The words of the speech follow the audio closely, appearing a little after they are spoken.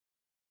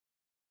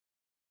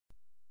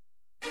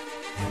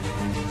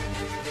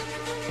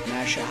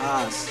Nasha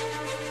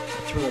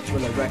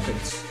Thrilla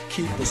Records.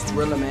 Keep us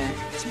Thrilla, man.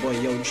 It's your boy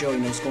Yo Joe, you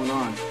know what's going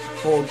on.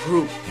 Whole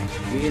group,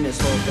 we in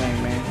this whole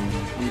thing, man.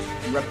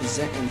 I'm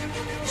representing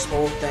this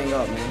whole thing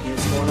up, man. You know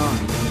what's going on.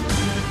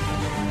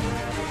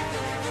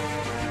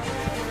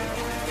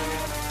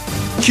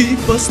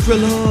 Keep us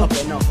Thrilla, up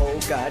in the whole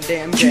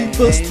goddamn game.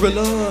 Keep us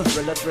Thrilla,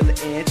 Thrilla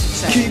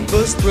entertain. Keep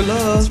us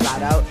Thrilla, let's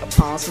ride out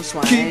upon some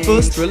swine. Keep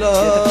us Thrilla,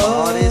 get the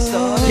party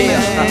started.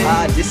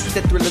 Yeah, this is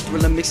the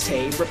Thrilla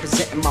mixtape,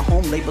 representing my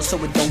home label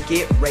so it don't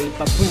get raped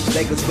by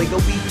bootleggers. Wiggle,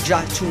 we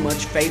got too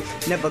much faith,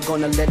 never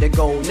gonna let it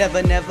go,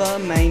 never,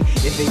 man.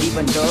 If it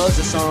even does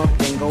or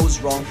something goes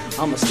wrong,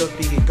 I'ma still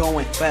keep it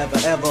going forever,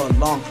 ever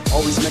long.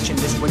 Always mention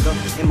this wiggle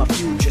in my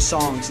future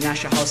songs.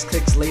 Nasha House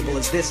Clicks label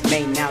is this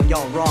main, now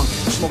y'all wrong.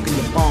 Smoking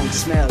your bong,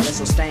 smell it's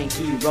so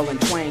stanky, rolling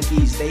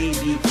twankies, they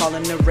be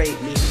calling to rape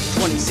me.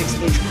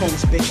 26-inch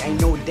chromes, bitch,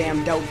 ain't no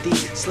damn doubt. The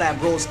slab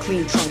rolls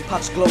clean, trunk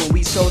pops glowing,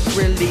 we so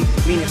thrilly.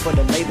 Meaning for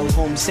the label,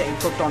 home sitting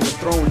cooked on the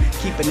throne,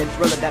 keeping it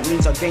Thrilla, that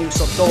means our game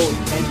so thorough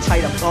and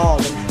tight up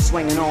ballin',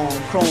 swinging on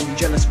chrome.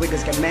 Jealous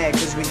wiggers get mad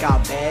cause we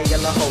got bad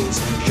yellow hoes.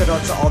 Shout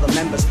out to all the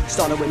members,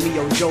 started with me,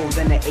 Yo Joe,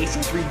 then the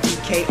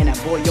AC3DK and that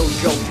boy Yo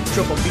Joe.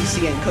 Triple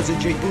BC and cousin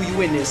J Boo,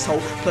 you in this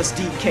hoe. Plus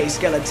DK,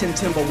 Skeleton,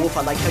 Timber Wolf,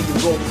 I like how you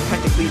roll.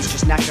 Practically it's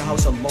just Nasha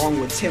House along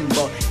with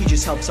Timber. He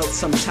just helps out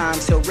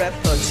sometimes, he'll rep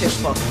her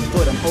tipper.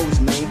 For them hoes,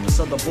 man, plus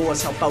other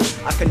boys help out.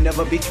 I could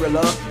never be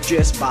Thrilla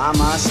just by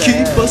myself.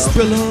 Keep us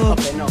Thrilla, up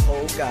in the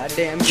whole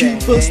goddamn game.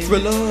 Keep us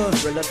Thrilla,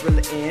 Thrilla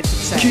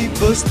entertain.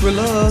 Keep us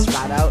Thrilla, let's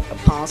ride out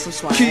upon some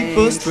swine. Keep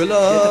us Thrilla,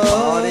 get the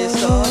party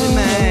started,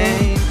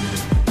 man.